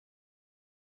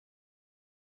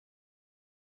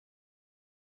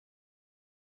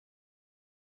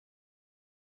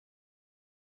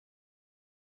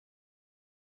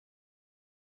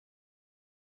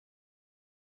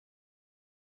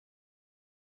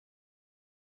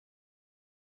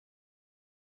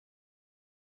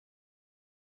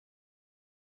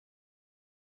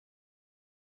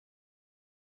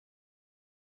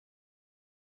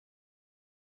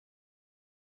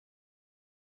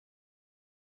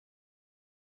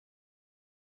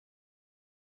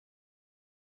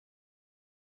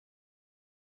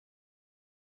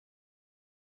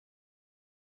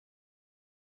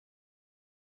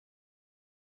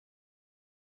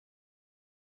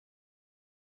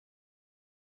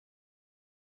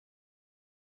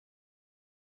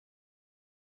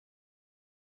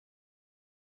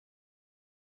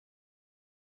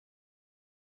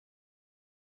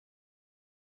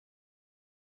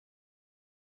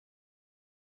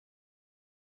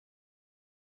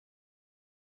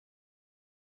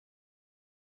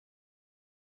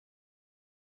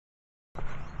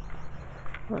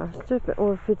Right, let's do a bit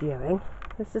more videoing.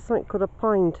 This is something called a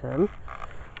pine tomb,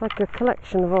 like a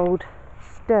collection of old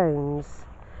stones.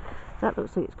 That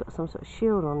looks like it's got some sort of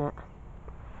shield on it.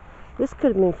 This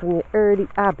could have been from the early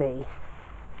abbey,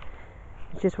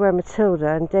 which is where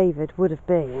Matilda and David would have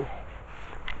been.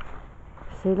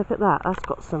 See, look at that, that's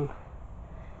got some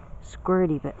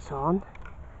squirrely bits on.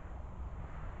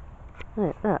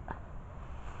 Look, look.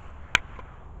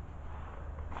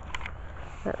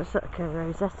 That looks like a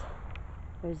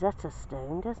Rosetta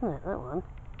Stone, doesn't it, that one?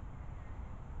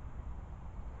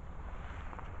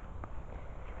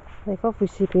 They've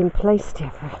obviously been placed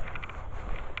here so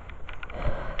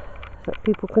that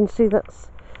people can see this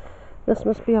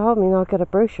must be, I mean, I'll get a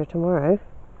brochure tomorrow.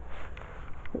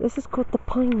 But this is called the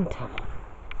Pine Tomb.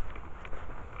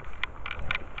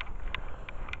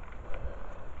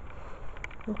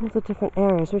 All the different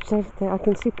areas, which I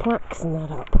can see plaques and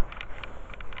that up.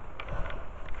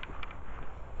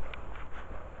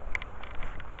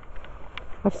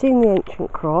 I've seen the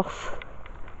ancient cross.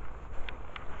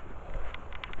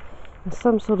 There's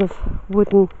some sort of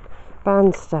wooden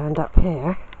bandstand up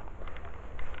here.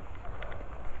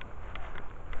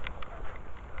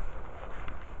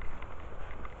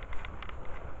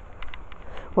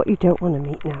 What you don't want to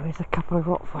meet now is a couple of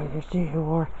Rottweilers, do you?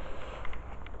 Or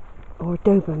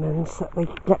Dobermans that they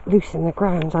let loose in the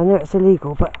grounds. I know it's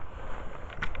illegal, but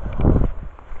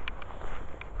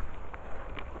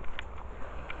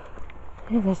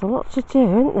yeah, there's a lot to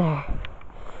do, isn't there?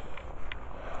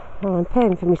 Well, I'm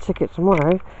paying for my ticket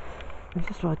tomorrow. I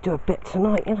just want to do a bit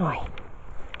tonight, you know.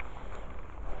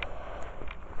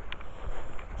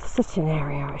 Sitting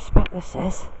area, I expect this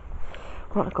is.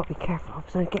 What I've got to be careful of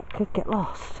is I could get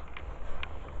lost.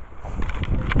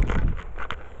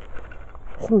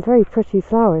 Some very pretty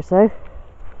flowers though.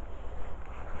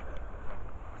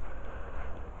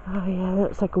 Oh yeah, that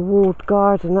looks like a walled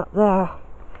garden up there.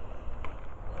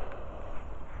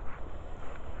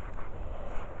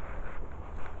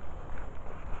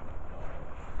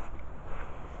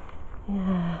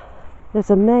 Yeah, there's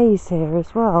a maze here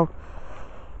as well,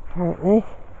 apparently.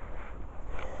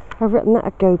 I've written that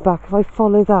I'd go back if I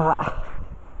follow that.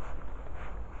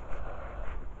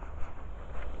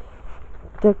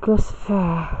 Douglas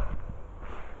Fir.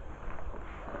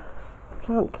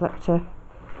 Plant collector.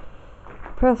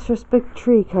 Precious big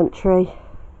tree country.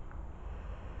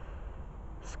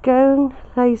 Scone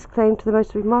lays claim to the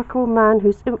most remarkable man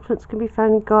whose influence can be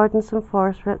found in gardens and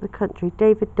forests throughout the country,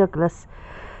 David Douglas,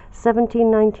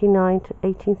 1799 to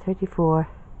 1834.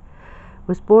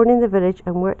 Was born in the village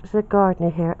and worked as a gardener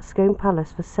here at Scone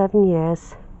Palace for 7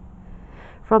 years.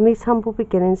 From these humble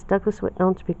beginnings, Douglas went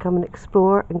on to become an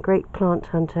explorer and great plant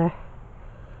hunter.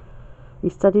 He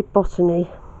studied botany.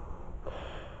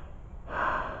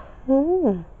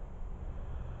 He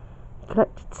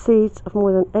collected seeds of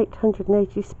more than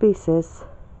 880 species.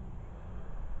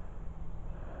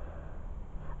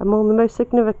 Among the most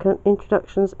significant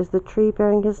introductions is the tree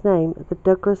bearing his name, the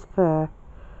Douglas Fir.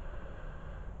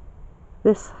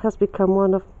 This has become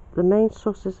one of the main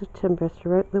sources of timber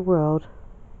throughout the world.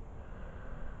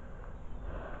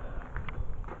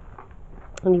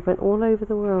 And he went all over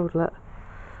the world, look.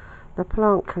 The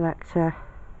plant collector.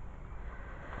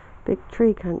 Big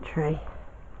tree country.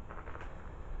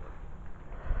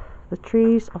 The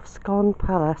trees of Scone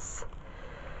Palace.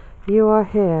 You are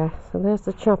here. So there's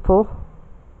the chapel.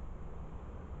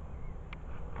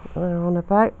 They're on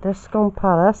about. There's Scone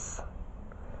Palace.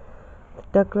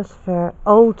 The Douglas Fir.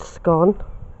 Old Scone.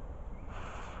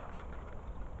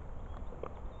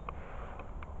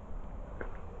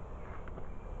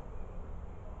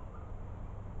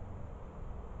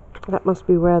 That must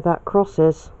be where that cross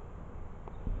is.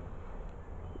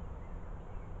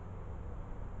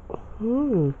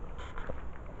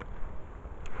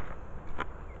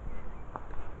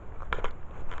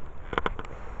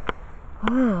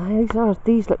 Ah,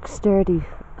 these look sturdy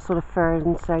sort of firs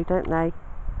and so, don't they?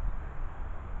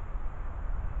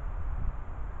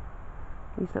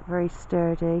 These look very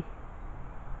sturdy.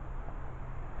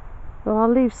 Well, I'll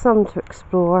leave some to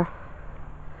explore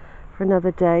for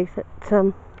another day. That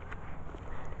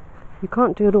you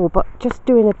can't do it all, but just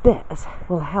doing a bit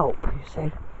will help, you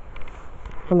see.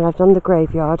 I mean, I've done the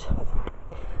graveyard.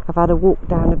 I've had a walk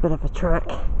down a bit of a track.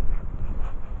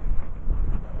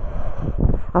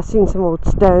 I've seen some old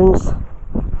stones,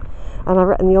 and I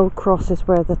reckon the old cross is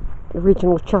where the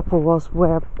original chapel was,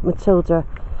 where Matilda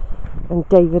and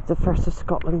David the First of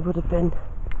Scotland would have been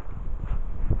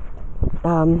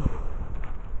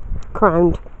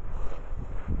crowned.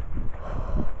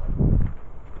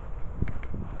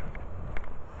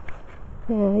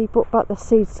 Yeah, he brought back the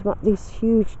seeds to make these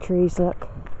huge trees look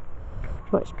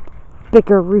much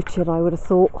bigger rooted, I would have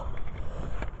thought.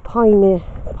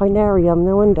 Pinarium,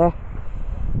 no wonder.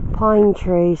 Pine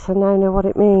trees, I now know what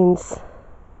it means.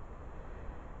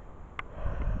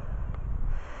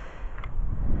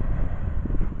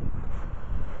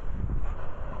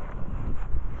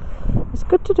 It's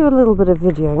good to do a little bit of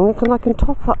videoing because I can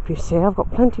top up, you see. I've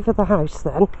got plenty for the house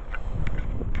then.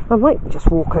 I might just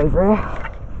walk over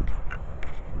here.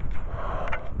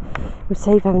 It would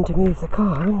save having to move the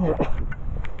car, wouldn't it?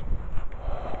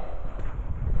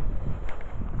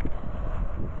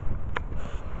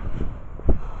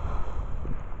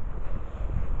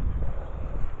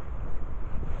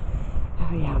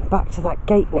 Oh yeah, I'm back to that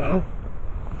gate now.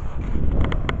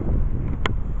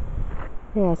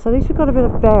 Yeah, so at least we've got a bit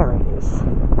of bearings.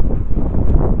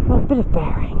 Got a bit of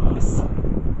bearings.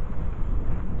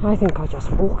 I think I'll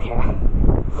just walk here.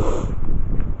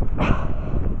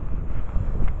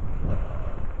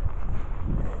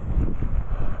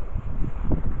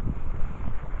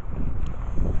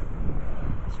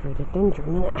 It's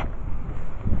rhododendron, isn't it?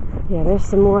 Yeah, there's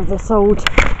some more of this old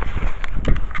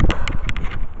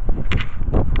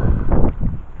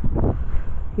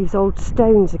these old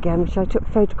stones again, which I took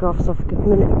photographs of a good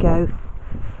minute ago.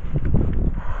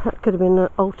 That could have been an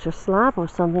altar slab or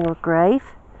something, or grave.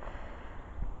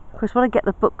 Of course, when I get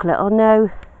the booklet, I'll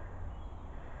know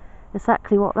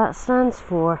exactly what that stands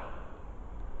for.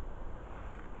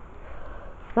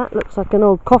 That looks like an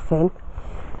old coffin.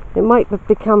 It might have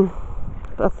become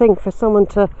a thing for someone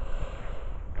to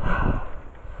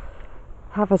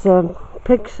have as a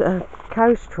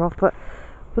cow's trough, but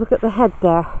look at the head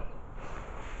there.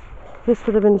 This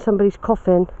would have been somebody's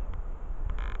coffin.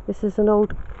 This is an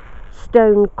old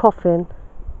stone coffin,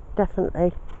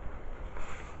 definitely.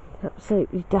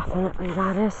 Absolutely, definitely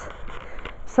that is.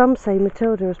 Some say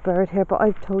Matilda was buried here, but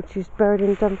I've told she's buried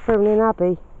in Dunfermline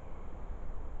Abbey.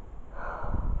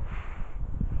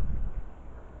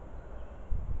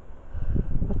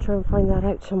 I'll try and find that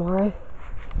out tomorrow,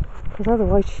 because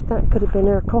otherwise that could have been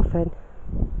her coffin.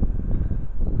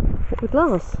 It would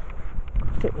last. Of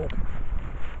course it would.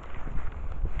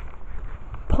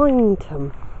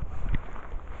 Pinetum.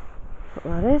 What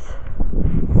that is.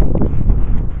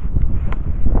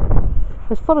 I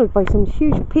was followed by some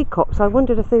huge peacocks. I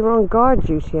wondered if they were on guard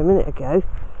duty a minute ago.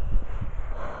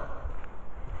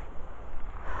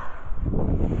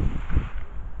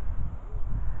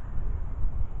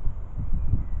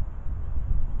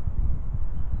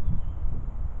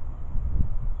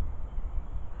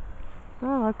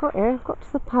 Well, I've got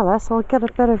to the palace. I'll get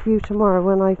a better view tomorrow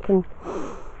when I can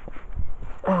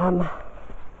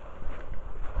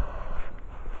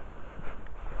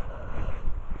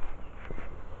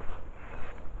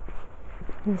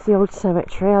there's the old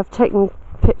cemetery. I've taken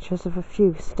pictures of a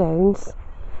few stones.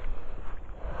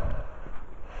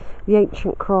 The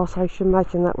ancient cross, I should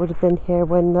imagine that would have been here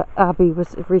when the abbey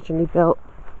was originally built,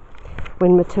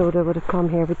 when Matilda would have come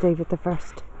here with David I.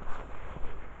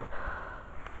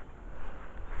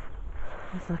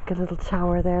 There's like a little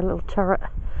tower there, a little turret.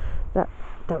 That,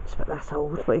 don't expect that's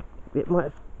old, but it might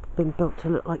have been built to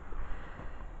look like.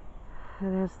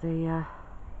 And there's the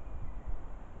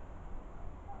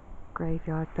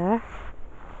graveyard there.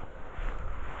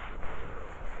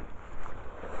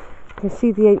 You can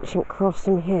see the ancient cross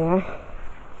in here.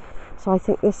 So I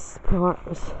think this part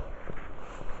was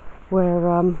where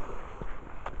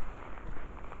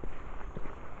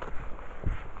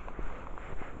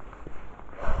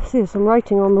see, there's some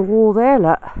writing on the wall there,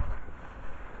 look.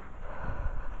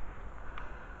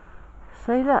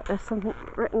 Say that, there's something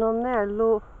written on there,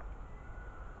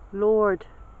 Lord.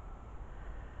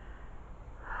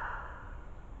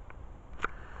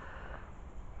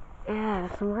 Yeah,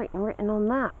 there's some writing written on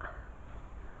that.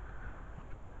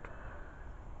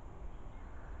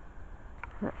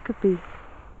 That could be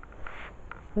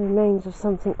the remains of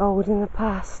something old in the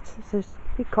past. There's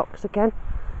peacocks again.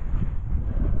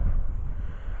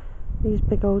 These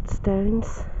big old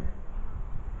stones.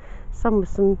 Some with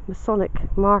some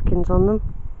Masonic markings on them.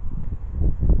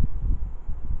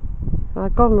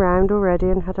 I've gone round already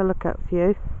and had a look at a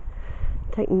few.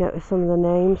 Taking note of some of the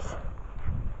names.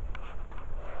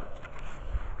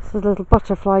 There's a little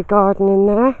butterfly garden in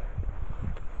there.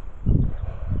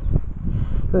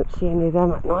 Won't see any of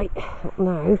them at night.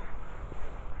 No.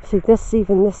 See,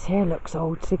 even this here looks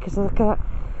old. See, because look at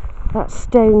that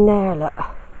stone there, look.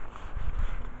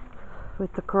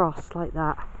 With the cross like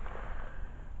that.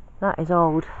 That is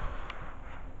old.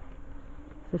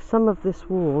 So some of this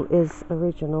wall is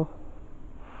original.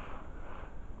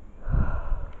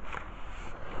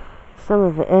 Some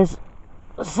of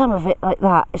it like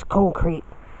that is concrete.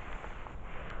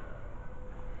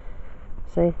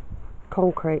 See,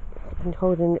 concrete. and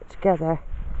holding it together.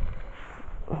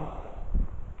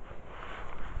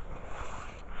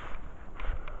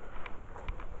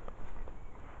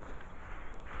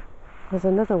 There's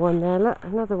another one there, look,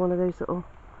 another one of those little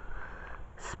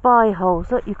spy holes.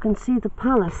 Look, you can see the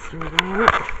palace through there,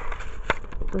 look.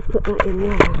 I'll put that in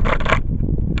there.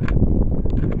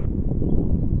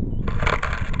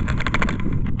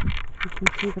 You can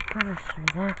see the palace through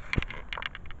there.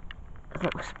 There's a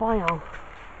little spy hole.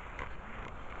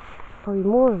 Probably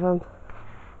more of them.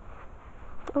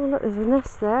 Oh look, there's a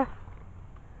nest there.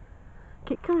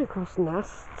 Keep coming across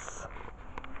nests.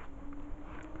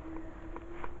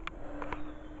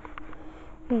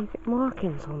 Yeah, you get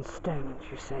markings on stones,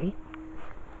 you see.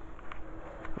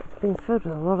 It's been filled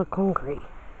with a lot of concrete.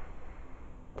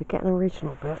 To get an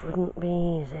original bit wouldn't be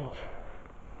easy.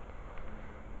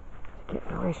 To get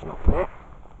an original bit,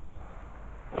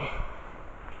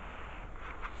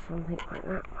 something like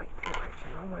that might be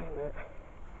original, mightn't it?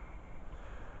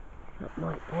 That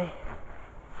might be.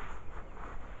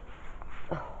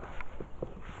 Oh.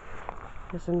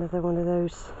 There's another one of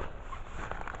those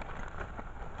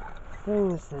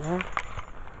things there.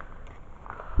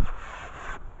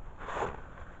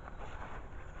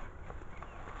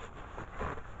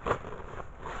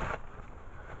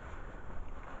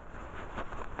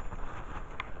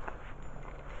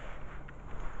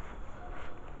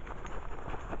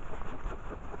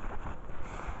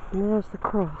 And there's the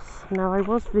cross. Now I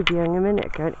was videoing a minute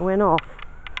ago and it went off.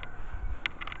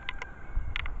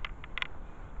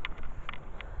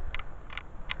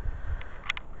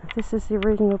 This is the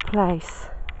original place.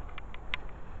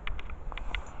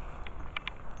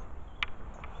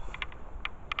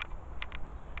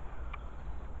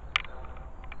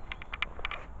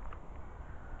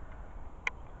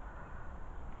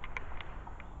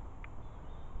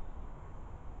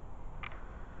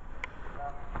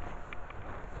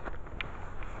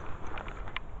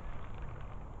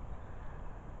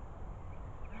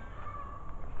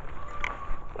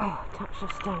 Oh, touch the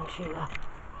stone, Sheila.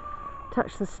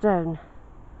 Touch the stone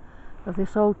of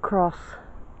this old cross.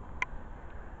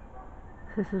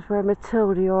 This is where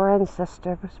Matilda, your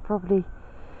ancestor, was probably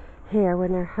here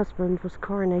when her husband was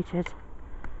coronated.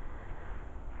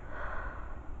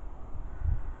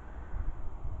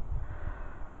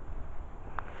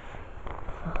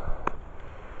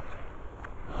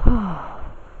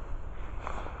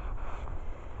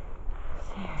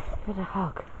 Give it a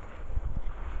hug.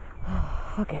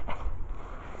 Hug it.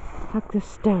 Hug the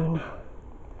stone.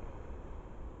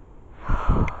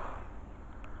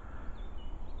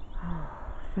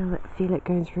 Feel it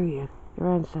going through you, your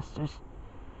ancestors.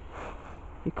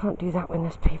 You can't do that when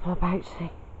there's people about, see.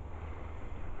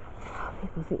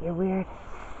 People think you're weird.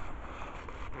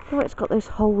 Oh, it's got those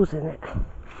holes in it.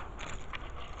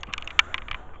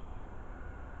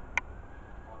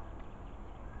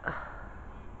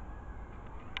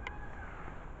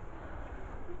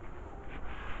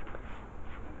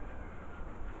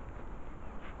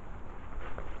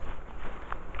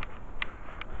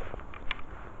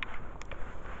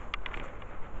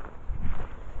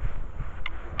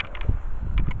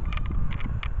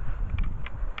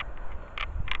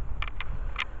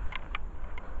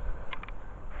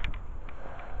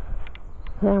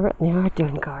 I reckon they are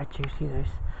doing guards, you see those.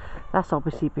 That's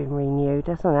obviously been renewed,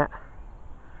 hasn't it?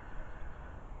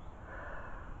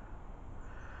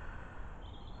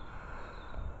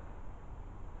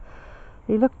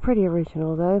 They look pretty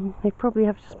original though. They probably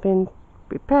have just been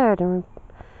repaired and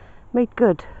made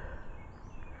good.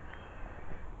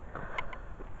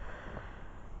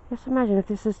 Just imagine if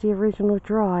this is the original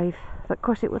drive. But of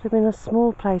course it would have been a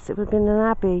small place, it would have been an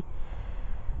abbey,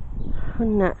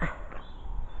 wouldn't it?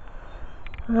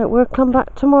 Right, we'll come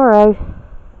back tomorrow.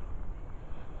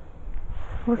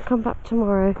 We'll come back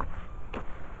tomorrow.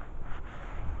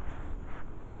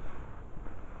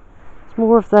 It's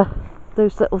more of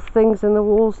those little things in the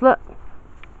walls, look.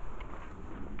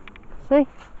 See?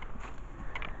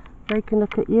 They can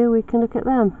look at you, we can look at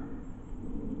them.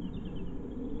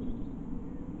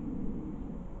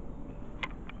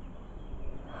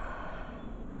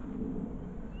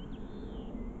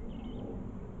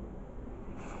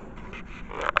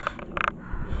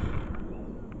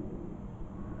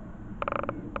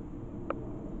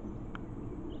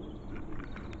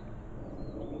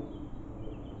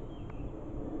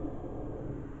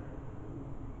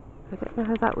 I don't know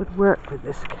how that would work with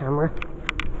this camera.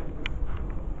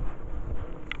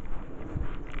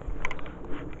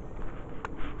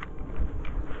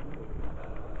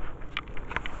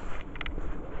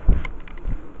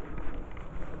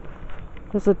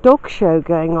 There's a dog show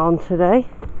going on today.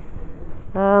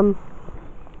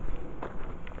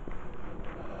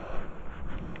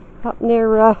 Up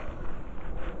near,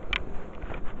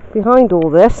 behind all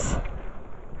this,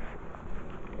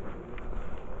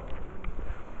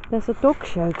 there's a dog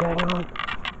show going on.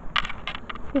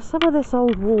 Yeah, some of this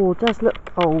old wall does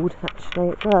look old, actually,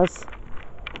 it does.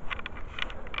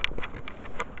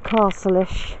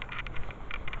 Castle-ish.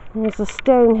 And there's a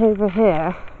stone over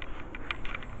here.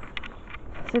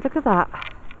 So look at that.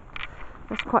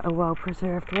 That's quite a well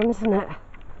preserved one, isn't it?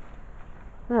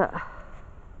 Look.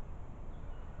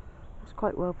 That's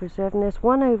quite well preserved. And there's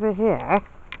one over here.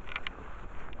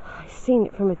 I've seen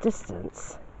it from a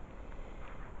distance.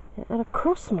 It had a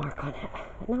cross mark on it.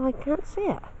 But now I can't see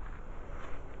it.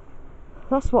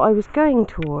 That's what I was going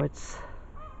towards.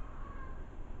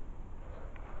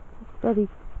 Bloody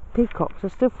peacocks are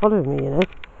still following me, you know.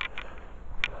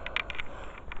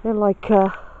 They're like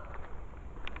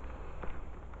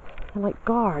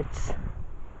guards.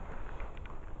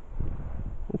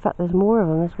 In fact, there's more of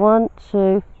them. There's one,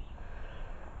 two,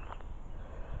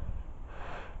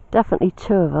 definitely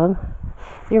two of them.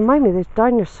 They remind me of those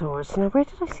dinosaurs. Now, where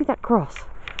did I see that cross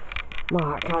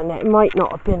mark? And it might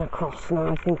not have been a cross now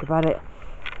I think about it.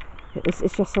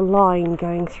 It's just a line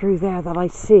going through there that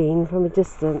I've seen from a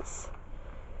distance.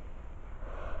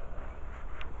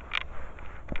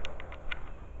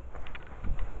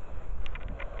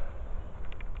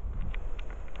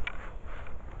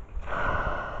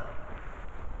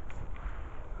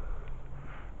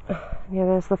 Yeah,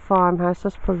 there's the farmhouse.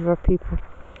 That's probably where people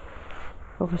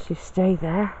obviously stay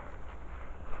there.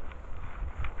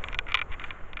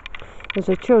 There's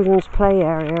a children's play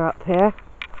area up here.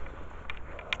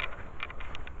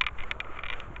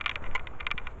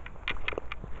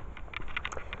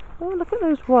 Oh, look at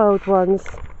those wild ones.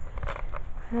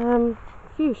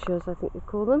 Fuchsias, I think you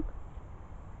call them.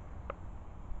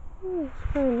 Oh,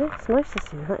 it's very nice. It's nice to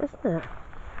see that, isn't it?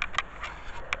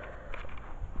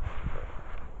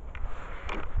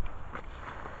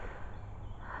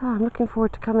 Oh, I'm looking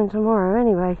forward to coming tomorrow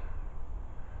anyway.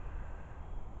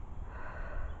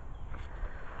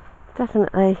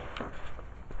 Definitely.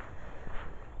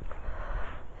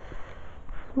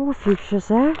 More fuchsias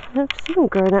there. I've never seen them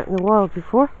growing out in the wild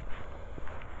before.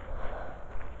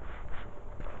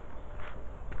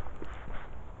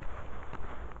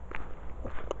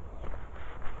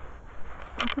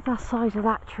 Look at that size of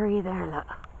that tree there, look.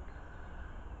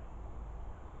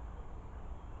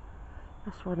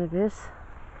 That's one of his.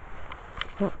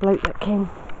 That bloke that came,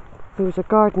 who was a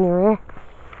gardener here,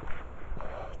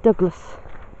 Douglas.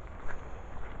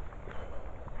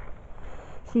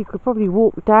 So you could probably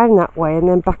walk down that way and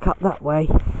then back up that way,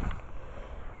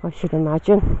 I should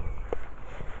imagine.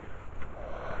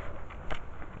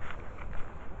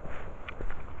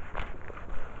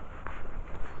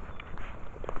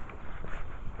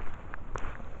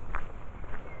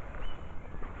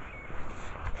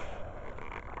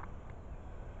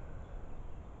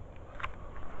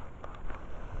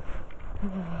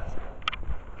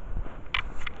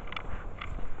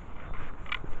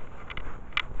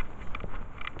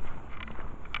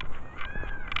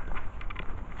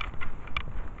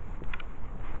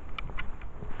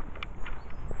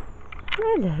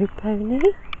 Hello, pony.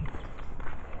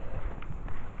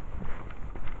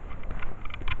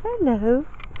 Hello.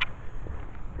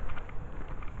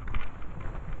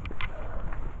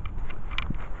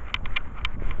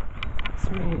 Let's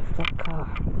move that car.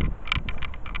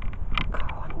 That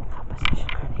car wasn't in that position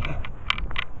earlier.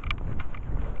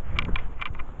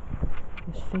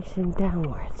 It was facing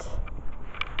downwards.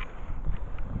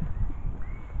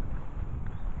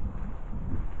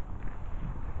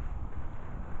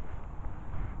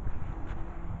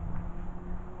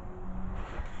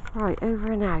 Right,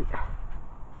 over and out.